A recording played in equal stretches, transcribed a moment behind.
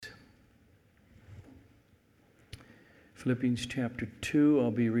Philippians chapter 2,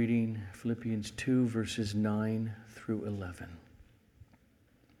 I'll be reading Philippians 2, verses 9 through 11.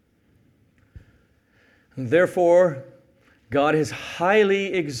 Therefore, God has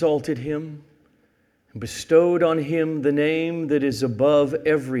highly exalted him and bestowed on him the name that is above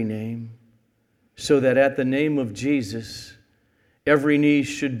every name, so that at the name of Jesus, every knee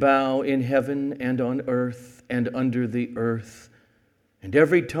should bow in heaven and on earth and under the earth, and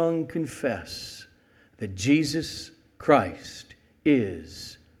every tongue confess that Jesus Christ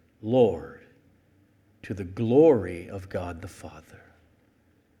is Lord, to the glory of God the Father.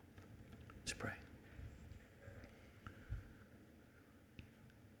 Let's pray.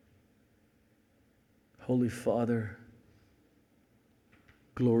 Holy Father,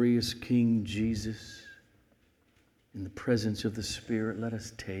 glorious King Jesus, in the presence of the Spirit, let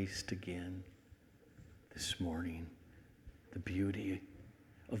us taste again this morning the beauty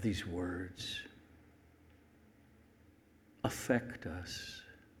of these words. Affect us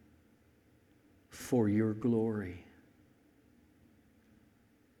for your glory.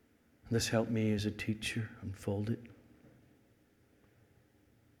 This help me as a teacher unfold it.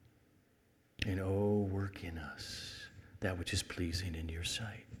 And work in us that which is pleasing in your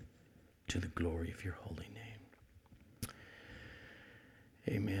sight, to the glory of your holy name.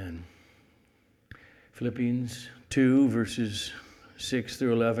 Amen. Philippians 2, verses 6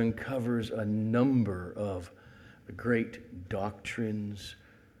 through 11 covers a number of the great doctrines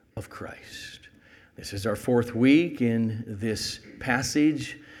of Christ. This is our fourth week in this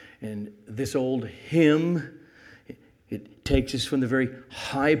passage, and this old hymn, it takes us from the very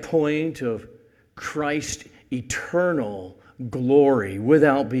high point of Christ's eternal glory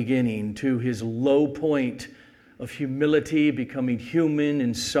without beginning to his low point of humility, becoming human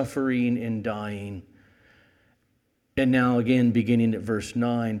and suffering and dying. And now again, beginning at verse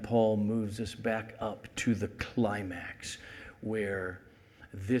 9, Paul moves us back up to the climax where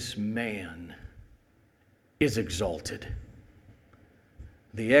this man is exalted.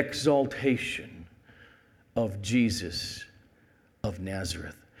 The exaltation of Jesus of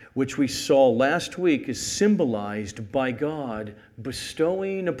Nazareth, which we saw last week, is symbolized by God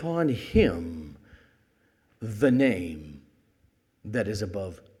bestowing upon him the name that is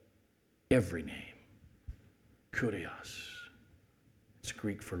above every name. Kurios. It's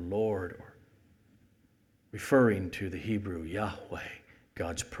Greek for Lord, or referring to the Hebrew Yahweh,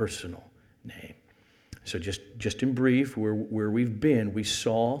 God's personal name. So just in brief, where we've been, we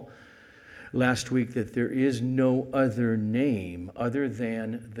saw last week that there is no other name other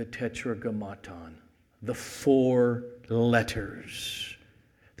than the Tetragrammaton, the 4 letters,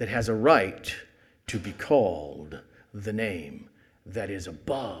 that has a right to be called the name that is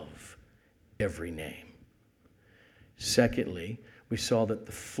above every name. Secondly, we saw that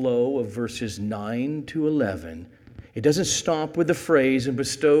the flow of verses 9 to 11, it doesn't stop with the phrase "and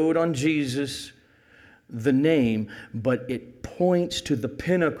bestowed on Jesus the name," but it points to the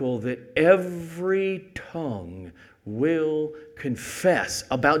pinnacle that every tongue will confess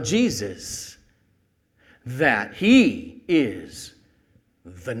about Jesus, that he is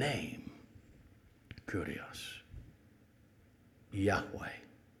the name, Kurios, Yahweh.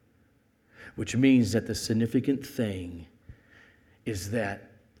 Which means that the significant thing is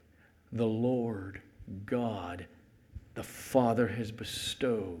that the Lord God, the Father, has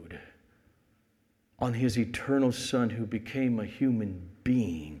bestowed on his eternal Son, who became a human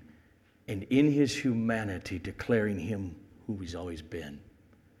being, and in his humanity declaring him who he's always been,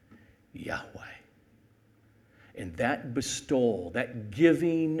 Yahweh. And that bestowal, that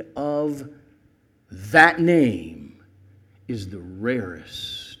giving of that name, is the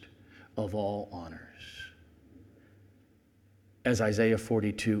rarest of all honors. As Isaiah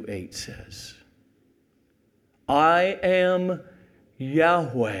 42:8 says, I am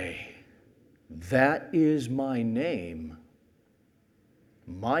Yahweh, that is my name.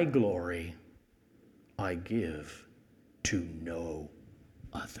 My glory I give to no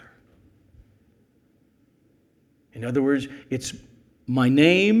other. In other words, it's my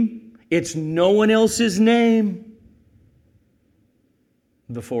name, it's no one else's name.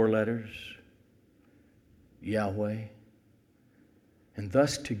 The 4 letters, Yahweh. And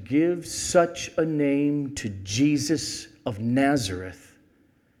thus to give such a name to Jesus of Nazareth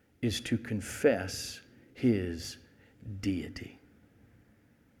is to confess his deity.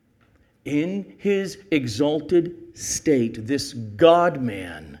 In his exalted state, this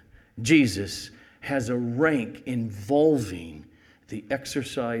God-man, Jesus, has a rank involving the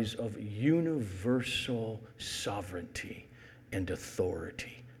exercise of universal sovereignty and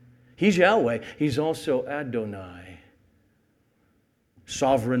authority. He's Yahweh. He's also Adonai,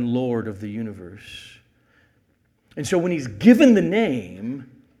 sovereign Lord of the universe. And so when he's given the name,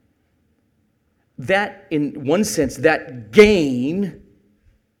 that, in one sense, that gain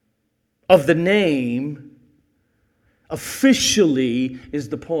of the name officially is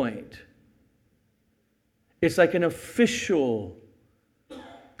the point. It's like an official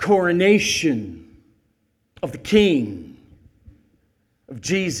coronation of the King, of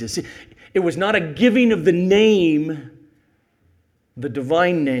Jesus. It was not a giving of the name, the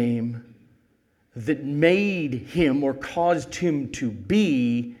divine name, that made him or caused him to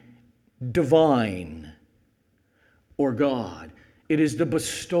be divine or God. It is the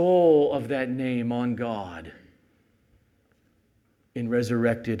bestowal of that name on God in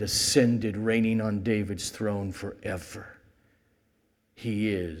resurrected, ascended, reigning on David's throne forever. He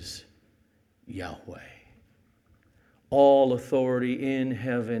is Yahweh. All authority in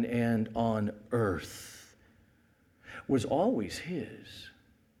heaven and on earth was always his.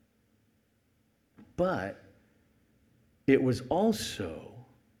 But it was also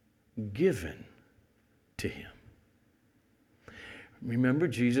given to him. Remember,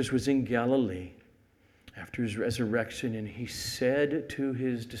 Jesus was in Galilee after his resurrection, and he said to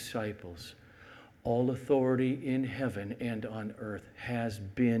his disciples, all authority in heaven and on earth has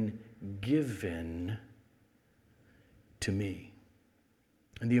been given to me.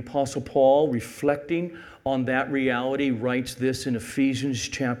 And the Apostle Paul, reflecting on that reality, writes this in Ephesians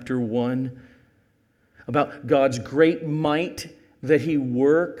chapter 1 about God's great might that he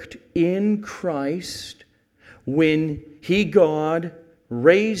worked in Christ when he, God,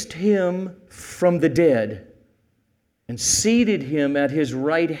 raised him from the dead and seated him at his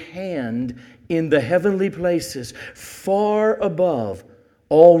right hand in the heavenly places, far above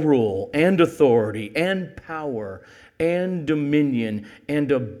all rule and authority and power and dominion,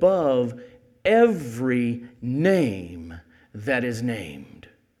 and above every name that is named,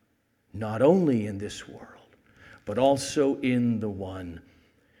 not only in this world, but also in the one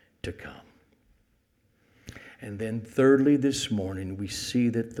to come. And then thirdly, this morning, we see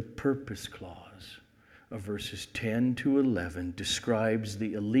that the purpose clause of verses 10 to 11 describes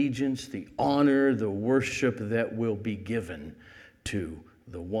the allegiance, the honor, the worship that will be given to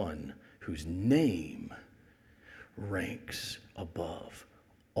the one whose name ranks above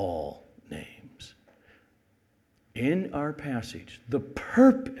all names. In our passage, the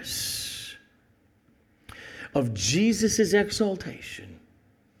purpose of Jesus' exaltation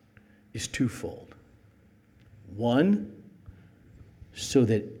is twofold. One, so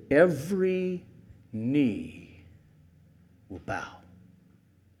that every knee will bow.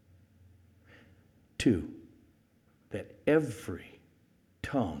 Two, that every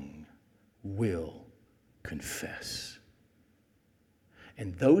tongue will confess.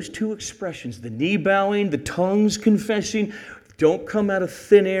 And those two expressions, the knee bowing, the tongues confessing, don't come out of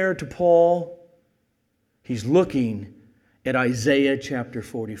thin air to Paul. He's looking at Isaiah chapter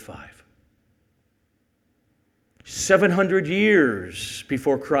 45. 700 years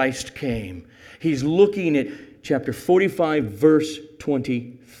before Christ came. He's looking at chapter 45, verse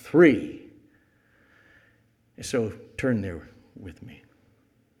 23. So turn there with me.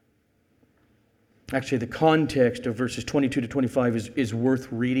 Actually, the context of verses 22 to 25 is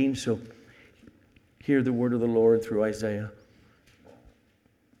worth reading, so hear the word of the Lord through Isaiah.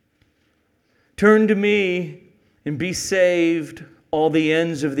 Turn to me and be saved, all the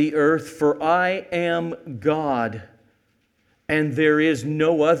ends of the earth, for I am God, and there is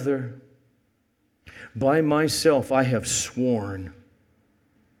no other. By myself I have sworn.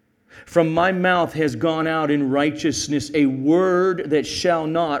 From my mouth has gone out in righteousness a word that shall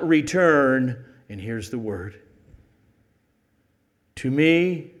not return. And here's the word. To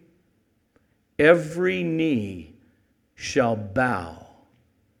me, every knee shall bow.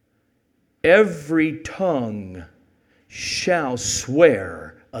 Every tongue shall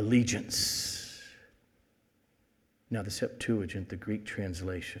swear allegiance. Now the Septuagint, the Greek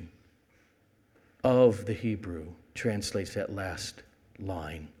translation of the Hebrew, translates that last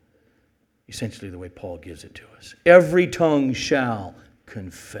line essentially the way Paul gives it to us. Every tongue shall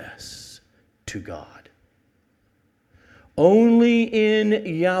confess to God. Only in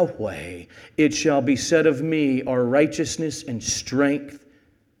Yahweh it shall be said of me are righteousness and strength.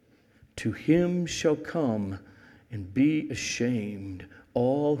 To him shall come and be ashamed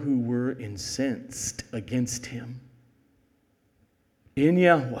all who were incensed against him. In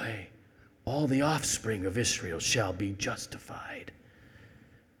Yahweh all the offspring of Israel shall be justified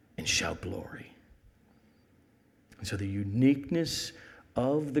and shall glory. And so the uniqueness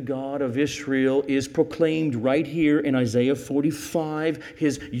of the God of Israel is proclaimed right here in Isaiah 45,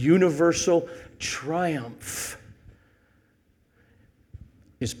 his universal triumph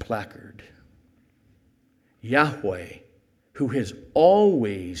is placard. Yahweh, who has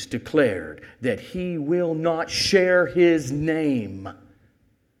always declared that he will not share his name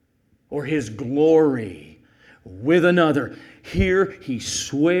or his glory with another. Here he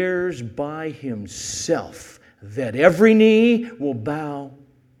swears by himself that every knee will bow,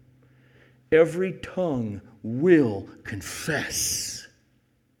 every tongue will confess.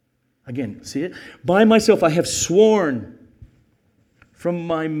 Again, see it? By myself I have sworn. From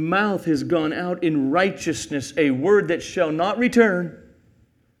my mouth has gone out in righteousness a word that shall not return.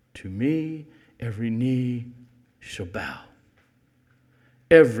 To me every knee shall bow.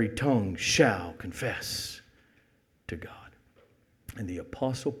 Every tongue shall confess to God. And the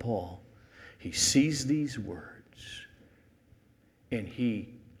Apostle Paul, he sees these words and he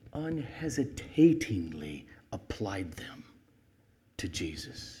unhesitatingly applied them to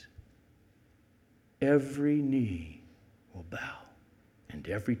Jesus. Every knee will bow and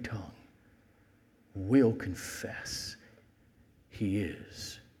every tongue will confess he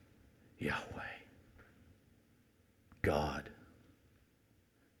is Yahweh, God.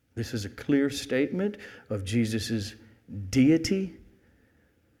 This is a clear statement of Jesus' deity,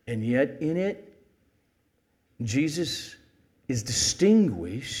 and yet in it, Jesus is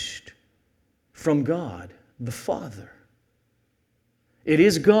distinguished from God the Father. It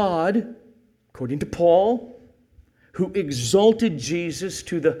is God, according to Paul, who exalted Jesus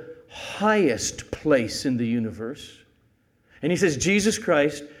to the highest place in the universe. And he says, Jesus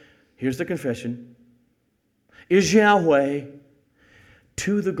Christ, here's the confession, is Yahweh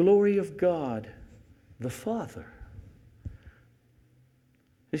to the glory of God the Father.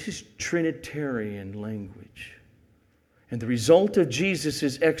 This is Trinitarian language. And the result of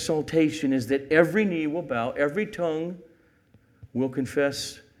Jesus' exaltation is that every knee will bow, every tongue will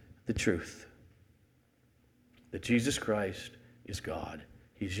confess the truth. That Jesus Christ is God.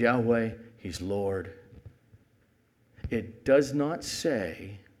 He's Yahweh. He's Lord. It does not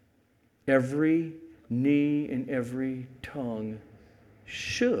say every knee and every tongue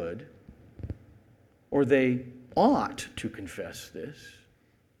should or they ought to confess this.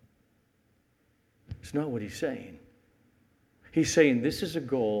 It's not what he's saying. He's saying this is a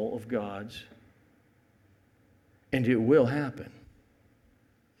goal of God's, and it will happen.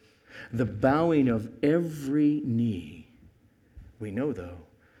 The bowing of every knee, we know though,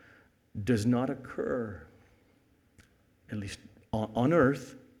 does not occur, at least on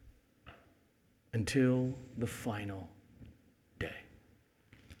earth, until the final day.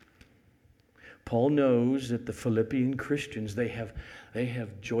 Paul knows that the Philippian Christians, they have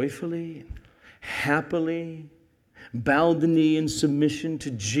joyfully, happily bowed the knee in submission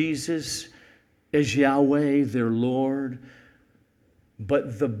to Jesus as Yahweh, their Lord.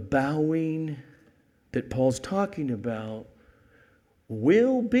 But the bowing that Paul's talking about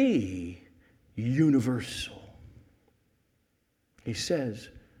will be universal. He says,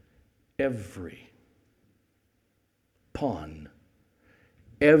 every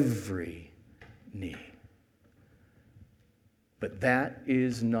knee. But that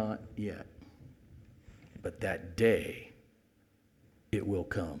is not yet. But that day, it will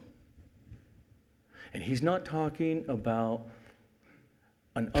come. And he's not talking about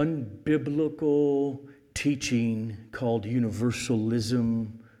an unbiblical teaching called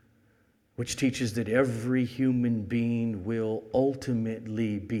universalism, which teaches that every human being will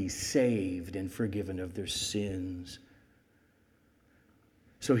ultimately be saved and forgiven of their sins.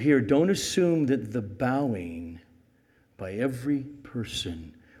 So here, don't assume that the bowing by every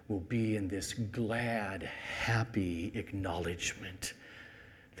person will be in this glad, happy acknowledgement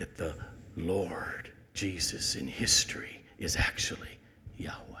that the Lord Jesus in history is actually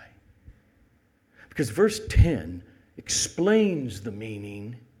Yahweh. Because verse 10 explains the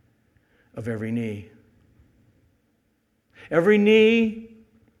meaning of every knee. Every knee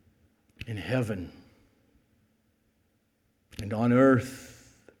in heaven and on earth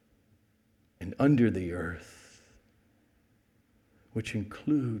and under the earth, which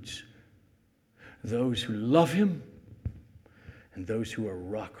includes those who love Him and those who are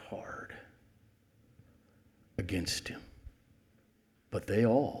rock hard against Him. But they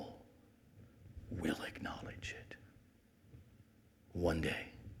all will acknowledge it one day.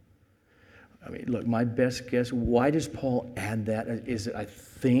 I mean, look, my best guess, why does Paul add that? Is it, I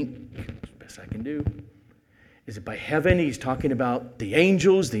think, as best I can do, is it by heaven he's talking about the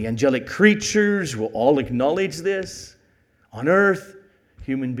angels, the angelic creatures will all acknowledge this? On earth,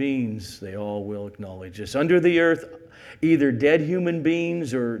 human beings, they all will acknowledge this. Under the earth, either dead human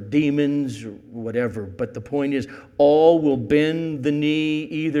beings or demons or whatever. But the point is, all will bend the knee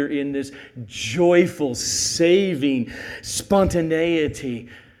either in this joyful, saving spontaneity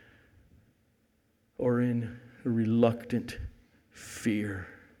or in reluctant fear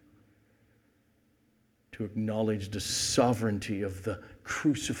to acknowledge the sovereignty of the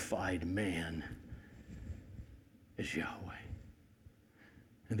crucified man as Yahweh.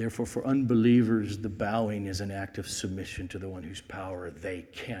 And therefore, for unbelievers, the bowing is an act of submission to the one whose power they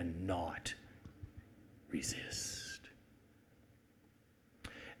cannot resist.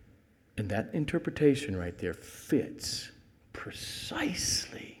 And that interpretation right there fits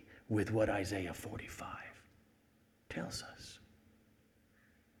precisely with what Isaiah 45 tells us.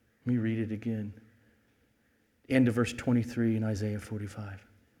 Let me read it again. End of verse 23 in Isaiah 45.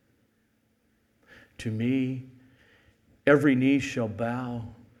 To me, every knee shall bow,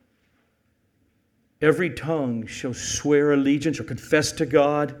 every tongue shall swear allegiance or confess to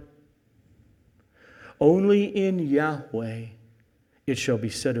God. Only in Yahweh it shall be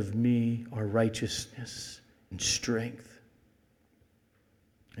said of me are righteousness and strength.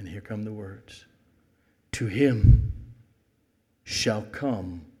 And here come the words. To him shall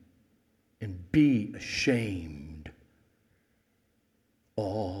come and be ashamed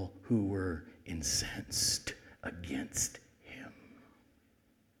all who were incensed against him.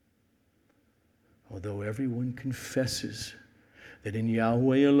 Although everyone confesses that in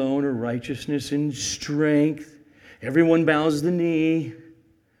Yahweh alone are righteousness and strength, everyone bows the knee,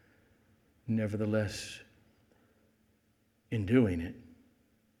 nevertheless, in doing it,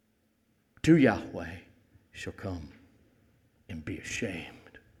 to Yahweh shall come and be ashamed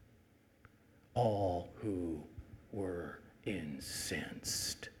all who were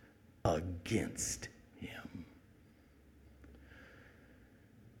incensed against him.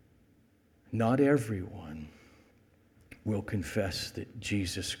 Not everyone will confess that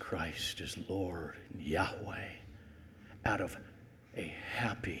Jesus Christ is Lord and Yahweh out of a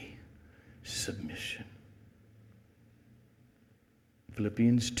happy submission.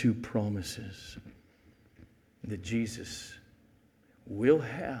 Philippians 2 promises that Jesus will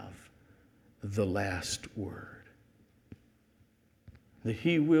have the last word, that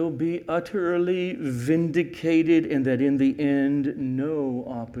he will be utterly vindicated, and that in the end no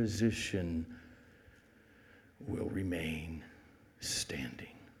opposition will remain standing.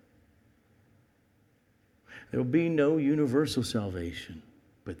 There will be no universal salvation,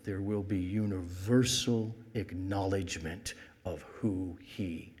 but there will be universal acknowledgement of who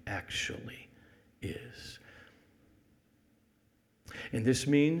he actually is. And this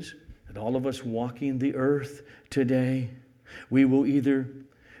means that all of us walking the earth today, we will either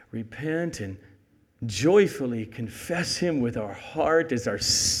repent and joyfully confess him with our heart as our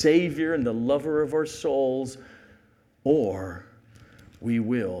Savior and the lover of our souls, or we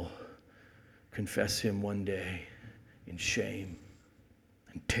will confess him one day in shame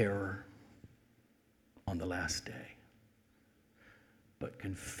and terror on the last day. But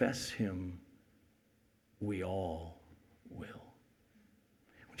confess him we all will.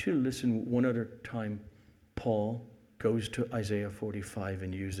 I want you to listen one other time. Paul goes to Isaiah 45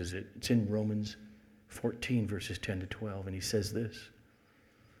 and uses it. It's in Romans 14, verses 10 to 12, and he says this.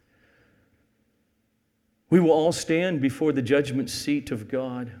 We will all stand before the judgment seat of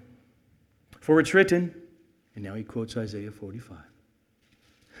God. For it's written, and now he quotes Isaiah 45.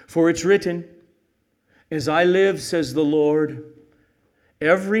 For it's written, as I live, says the Lord,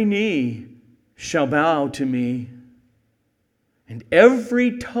 every knee shall bow to me, and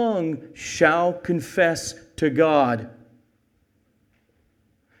every tongue shall confess to God.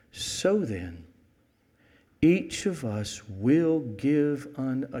 So then, each of us will give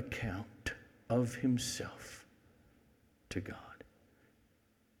an account of himself to God.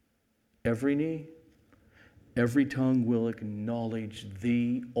 Every knee, every tongue will acknowledge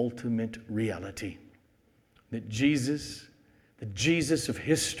the ultimate reality that Jesus, the Jesus of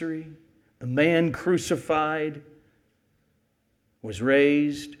history, the man crucified, was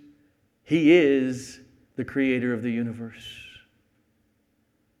raised. He is the creator of the universe.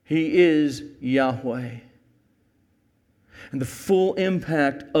 He is Yahweh. And the full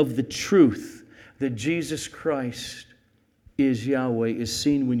impact of the truth that Jesus Christ is Yahweh is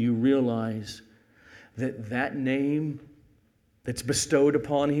seen when you realize that that name that's bestowed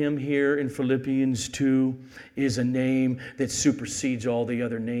upon him here in Philippians 2 is a name that supersedes all the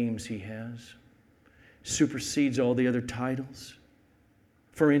other names he has, supersedes all the other titles.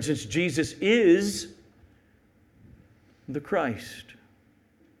 For instance, Jesus is the Christ.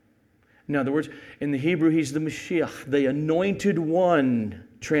 In other words, in the Hebrew, he's the Mashiach, the anointed one,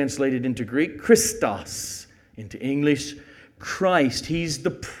 translated into Greek, Christos, into English, Christ. He's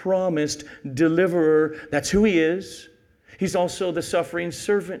the promised deliverer. That's who he is. He's also the suffering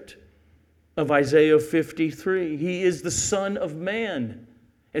servant of Isaiah 53. He is the Son of Man.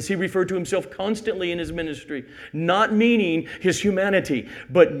 as he referred to himself constantly in his ministry, not meaning his humanity,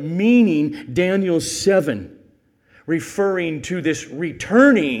 but meaning Daniel 7, referring to this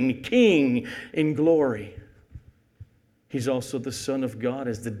returning king in glory. He's also the Son of God,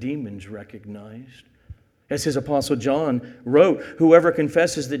 as the demons recognized. As his apostle John wrote, whoever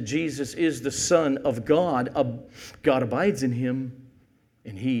confesses that Jesus is the Son of God, God abides in him,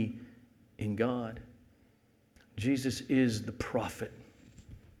 and he in God. Jesus is the prophet,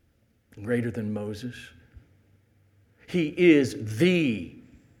 greater than Moses. He is the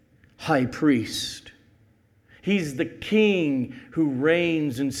high priest. He's the king who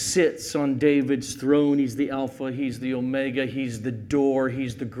reigns and sits on David's throne. He's the Alpha, he's the Omega, he's the door,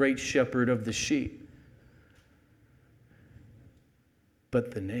 he's the great shepherd of the sheep.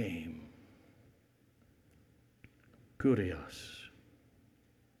 But the name, Kyrios,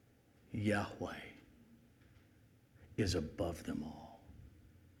 Yahweh, is above them all.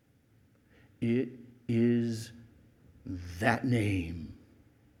 It is that name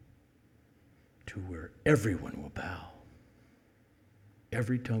to where everyone will bow.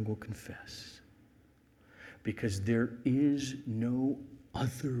 Every tongue will confess. Because there is no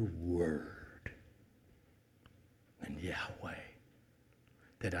other word than Yahweh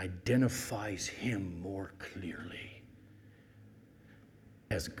that identifies him more clearly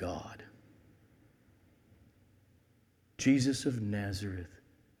as God. Jesus of Nazareth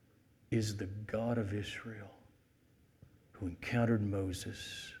is the God of Israel who encountered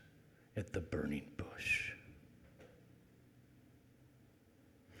Moses at the burning bush.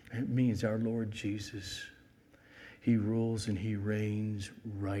 It means our Lord Jesus, he rules and he reigns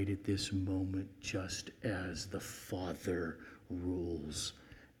right at this moment, just as the Father rules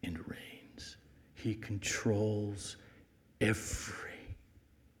and reigns. He controls every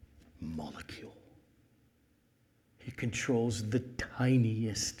molecule. He controls the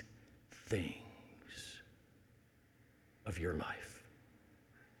tiniest things of your life.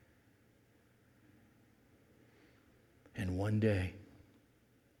 And one day,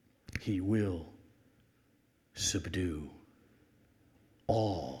 he will subdue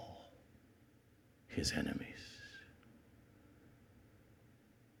all his enemies.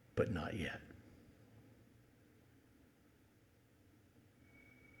 But not yet.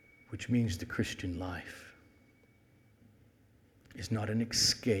 Which means the Christian life is not an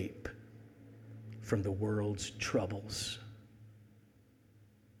escape from the world's troubles,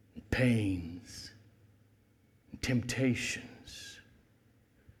 and pains, and temptations,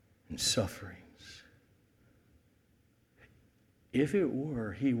 and sufferings. If it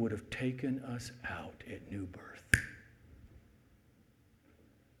were, he would have taken us out at new birth.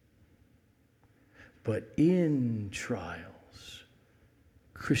 But in trials,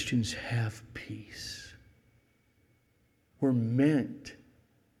 Christians have peace. We're meant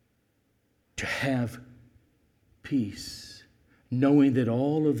to have peace, knowing that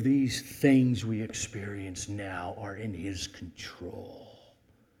all of these things we experience now are in his control.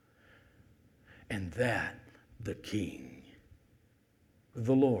 And that the King,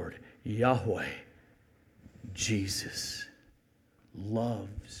 the Lord, Yahweh, Jesus,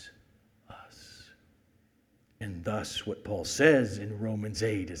 loves us. And thus what Paul says in Romans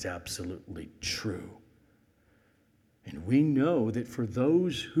 8 is absolutely true. And we know that for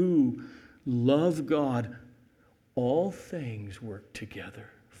those who love God, all things work together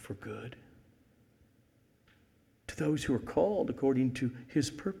for good. To those who are called according to his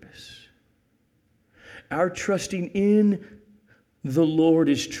purpose. Our trusting in the Lord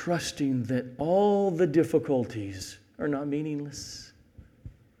is trusting that all the difficulties are not meaningless.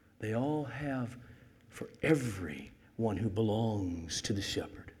 They all have, for everyone who belongs to the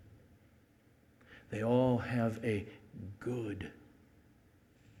shepherd, they all have a good,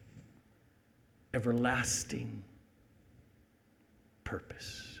 everlasting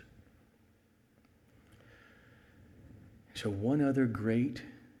purpose. So one other great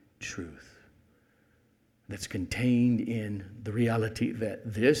truth that's contained in the reality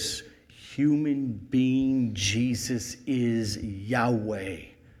that this human being, Jesus, is Yahweh,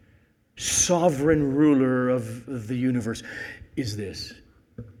 sovereign ruler of the universe, is this.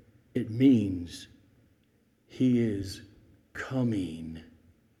 It means he is coming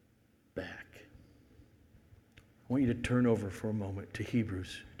back. I want you to turn over for a moment to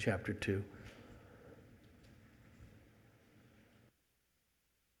Hebrews chapter 2.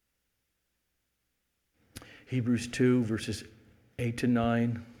 Hebrews 2, verses 8 to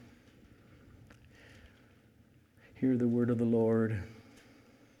 9. Hear the word of the Lord.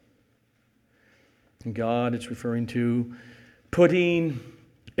 And God, it's referring to putting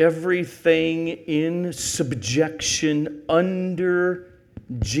everything in subjection under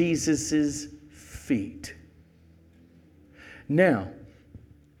Jesus' feet. Now,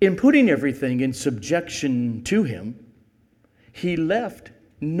 in putting everything in subjection to him, he left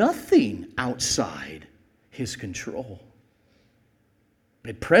nothing outside his control.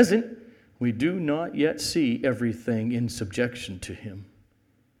 At present, we do not yet see everything in subjection to him.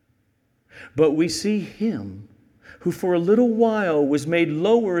 But we see him who for a little while was made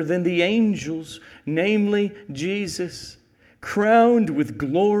lower than the angels, namely Jesus, crowned with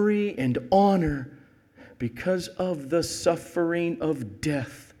glory and honor because of the suffering of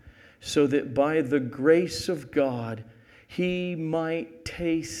death, so that by the grace of God he might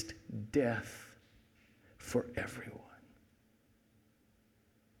taste death for everyone.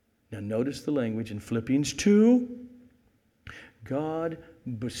 Now notice the language in Philippians 2. God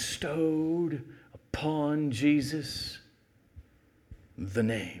bestowed upon Jesus the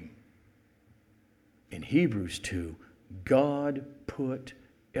name. In Hebrews 2, God put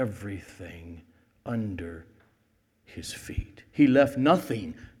everything under his feet. He left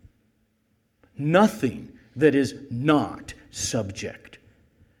nothing that is not subject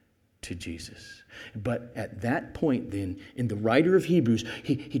to Jesus. But at that point then, in the writer of Hebrews,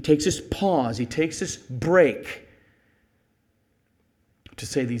 he takes this pause, he takes this break to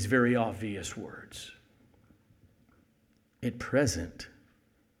say these very obvious words. At present,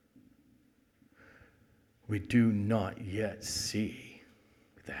 we do not yet see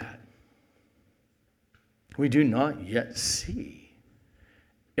that. We do not yet see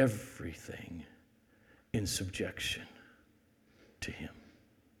everything in subjection to him.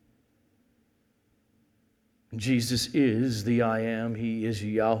 Jesus is the I am. He is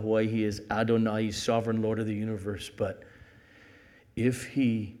Yahweh. He is Adonai. He's sovereign Lord of the universe. But if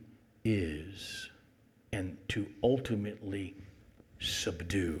he is, and to ultimately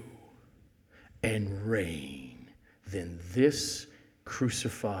subdue and reign, then this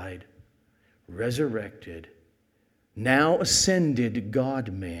crucified, resurrected, now ascended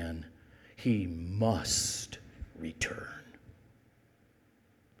God-man, he must return.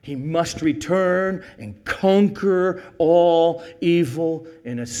 He must return and conquer all evil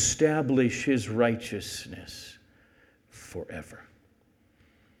and establish his righteousness forever.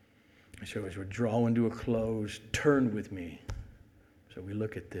 So as we're drawing to a close, turn with me so we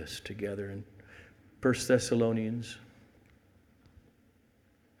look at this together in 1 Thessalonians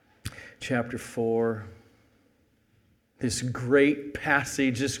chapter 4. This great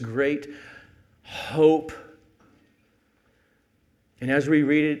passage, this great hope. And as we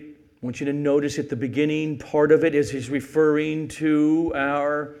read it, I want you to notice at the beginning part of it as he's referring to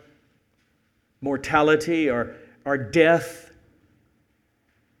our mortality, our death.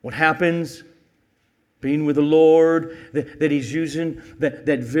 What happens being with the Lord, that he's using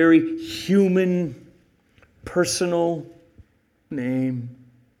that very human, personal name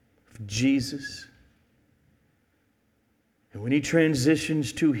of Jesus. And when he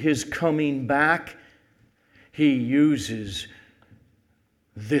transitions to his coming back, he uses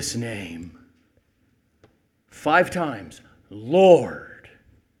this name 5 times. Lord,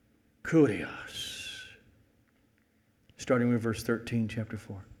 Kurios. Starting with verse 13, chapter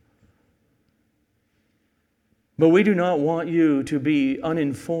 4. But we do not want you to be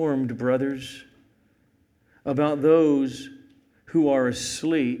uninformed, brothers, about those who are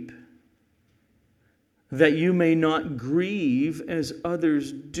asleep, that you may not grieve as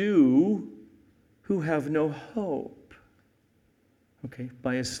others do who have no hope. Okay,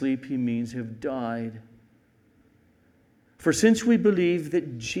 by asleep he means have died. For since we believe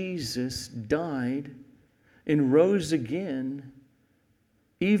that Jesus died and rose again,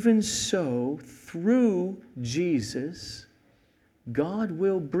 even so, through Jesus, God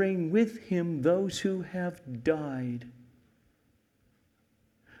will bring with him those who have died.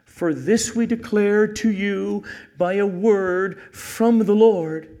 For this we declare to you by a word from the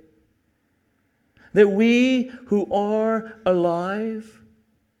Lord, that we who are alive,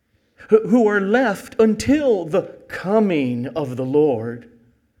 who are left until the coming of the Lord,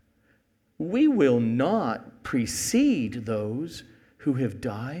 we will not precede those who have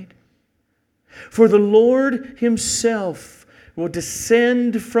died. For the Lord himself will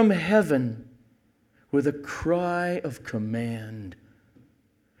descend from heaven with a cry of command,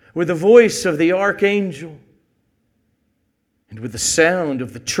 with the voice of the archangel, and with the sound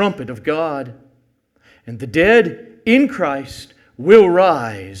of the trumpet of God. And the dead in Christ will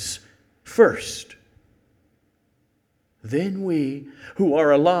rise first. Then we who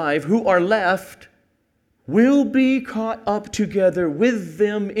are alive, who are left, will be caught up together with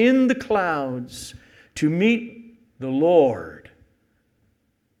them in the clouds to meet the Lord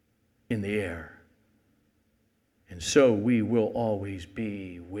in the air. And so we will always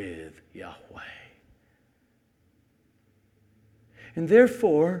be with Yahweh. And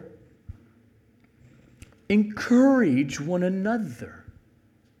therefore, encourage one another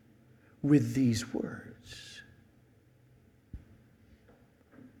with these words.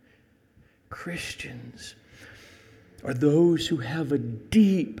 Christians are those who have a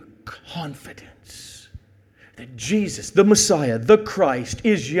deep confidence that Jesus, the Messiah, the Christ,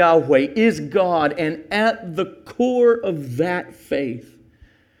 is Yahweh, is God, and at the core of that faith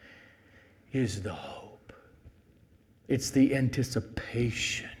is the hope. It's the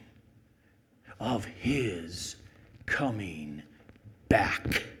anticipation of His coming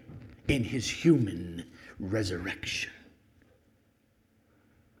back in His human resurrection.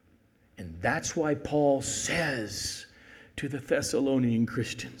 And that's why Paul says to the Thessalonian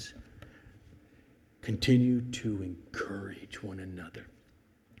Christians, continue to encourage one another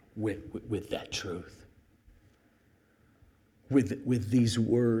with that truth, with these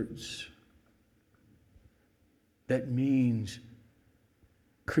words. That means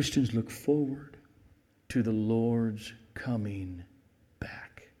Christians look forward to the Lord's coming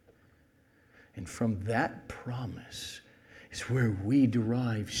back. And from that promise is where we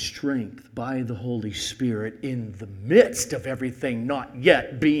derive strength by the Holy Spirit in the midst of everything not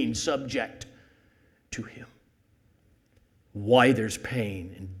yet being subject to Him. Why there's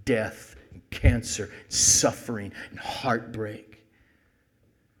pain and death and cancer, suffering and heartbreak.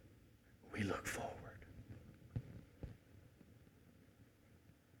 We look forward.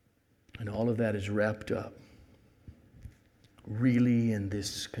 And all of that is wrapped up really in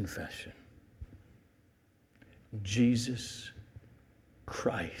this confession. Jesus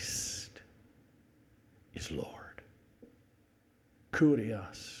Christ is Lord.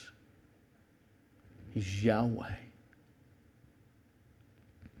 Kurios. He's Yahweh.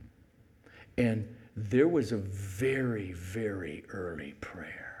 And there was a very, very early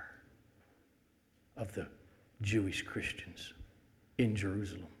prayer of the Jewish Christians in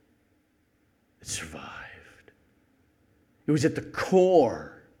Jerusalem. It survived. It was at the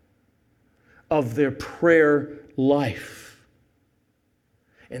core of their prayer life.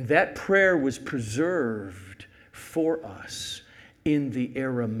 And that prayer was preserved for us in the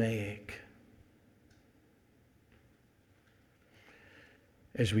Aramaic.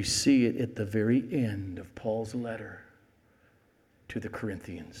 As we see it at the very end of Paul's letter to the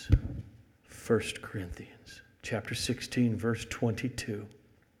Corinthians. 1 Corinthians chapter 16, verse 22.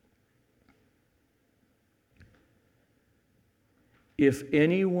 If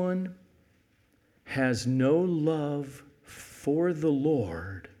anyone has no love for the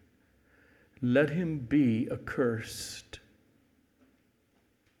Lord, let him be accursed.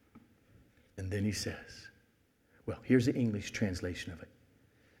 And then he says, well, here's the English translation of it.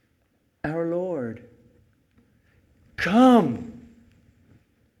 Our Lord, come.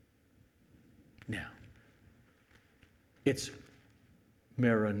 Now, it's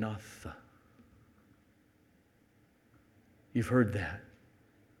Maranatha. You've heard that.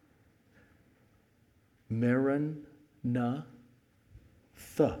 Maranatha.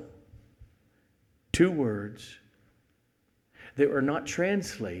 Two words that are not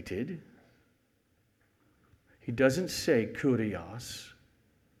translated. He doesn't say kurios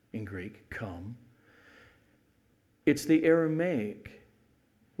in Greek, come. It's the Aramaic,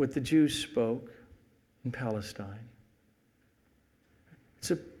 what the Jews spoke in Palestine.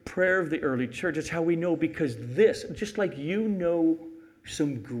 It's a prayer of the early church. It's how we know, because this, just like you know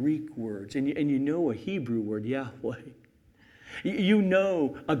some Greek words, and you know a Hebrew word, Yahweh. You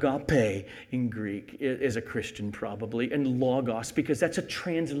know agape in Greek as a Christian probably, and logos, because that's a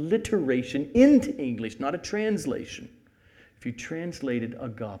transliteration into English, not a translation. If you translated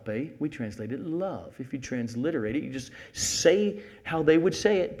agape, we translated love. If you transliterate it, you just say how they would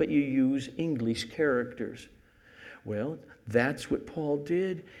say it, but you use English characters. Well, that's what Paul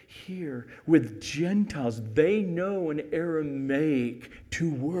did here with Gentiles. They know an Aramaic, two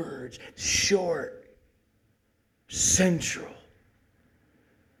words, short, central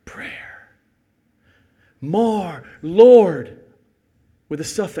prayer. Mar, Lord, with a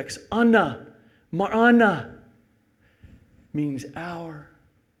suffix, ana, marana, means our,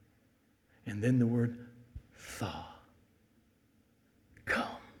 and then the word tha, come.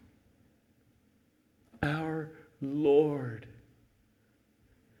 Our Lord,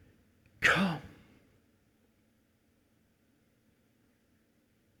 come.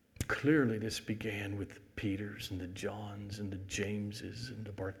 Clearly this began with the Peters and the Johns and the Jameses and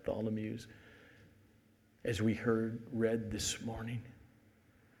the Bartholomews, as we read this morning.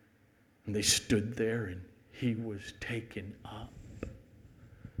 And they stood there and He was taken up.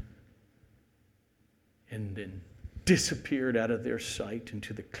 And then disappeared out of their sight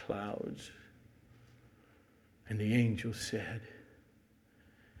into the clouds. And the angel said,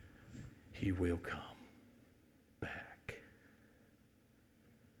 he will come back.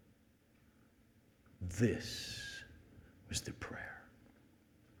 This was the prayer.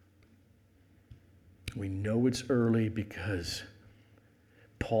 We know it's early because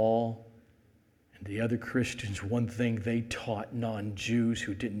Paul and the other Christians, one thing they taught non-Jews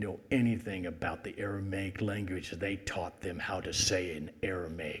who didn't know anything about the Aramaic language, they taught them how to say an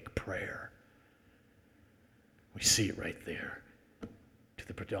Aramaic prayer. We see it right there to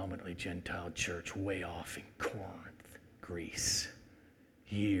the predominantly Gentile church way off in Corinth, Greece,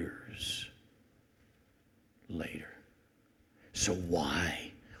 years later. So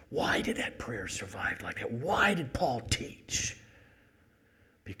why? Why did that prayer survive like that? Why did Paul teach?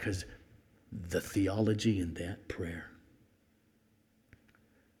 Because the theology in that prayer,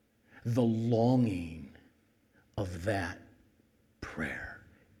 the longing of that prayer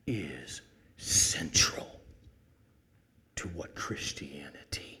is central to what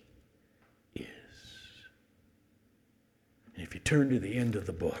Christianity is. And if you turn to the end of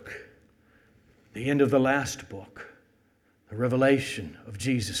the book, the end of the last book, the revelation of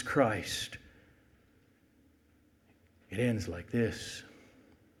Jesus Christ, it ends like this.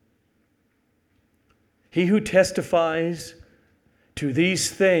 He who testifies to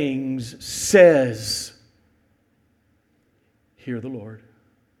these things says, hear the Lord,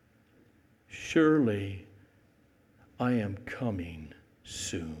 surely I am coming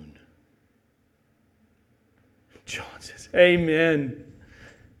soon. John says, amen.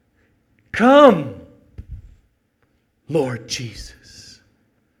 Come, Lord Jesus.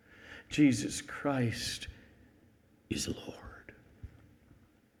 Jesus Christ is Lord.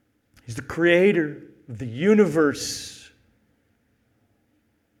 He's the creator of the universe.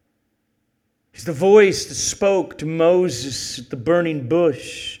 He's the voice that spoke to Moses at the burning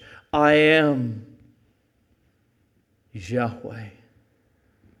bush. I am. He's Yahweh.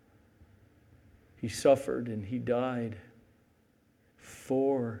 He suffered and he died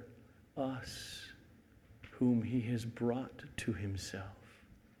for us, whom he has brought to himself.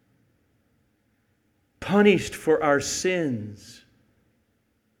 Punished for our sins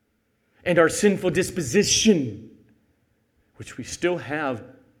and our sinful disposition, which we still have,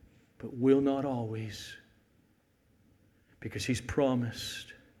 but will not always, because he's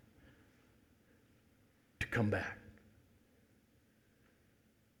promised to come back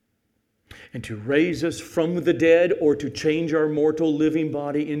and to raise us from the dead, or to change our mortal living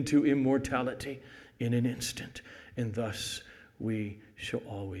body into immortality in an instant. And thus we shall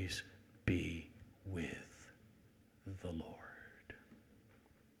always be with the Lord.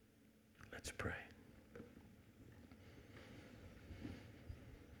 Let's pray.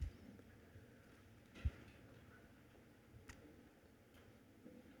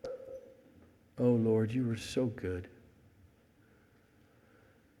 Oh Lord, you are so good.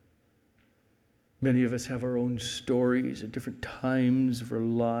 Many of us have our own stories at different times of our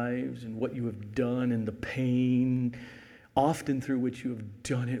lives and what you have done and the pain, often through which you have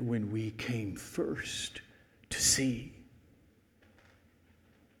done it when we came first to see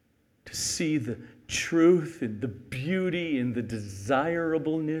the truth and the beauty and the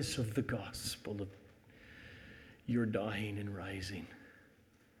desirableness of the gospel of your dying and rising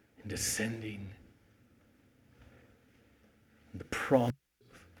and descending, and the promise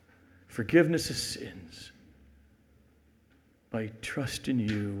forgiveness of sins by trust in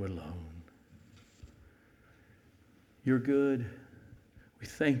you alone. You're good. We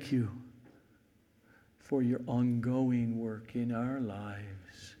thank you for your ongoing work in our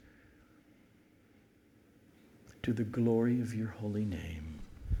lives, to the glory of your holy name.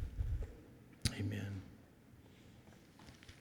 Amen.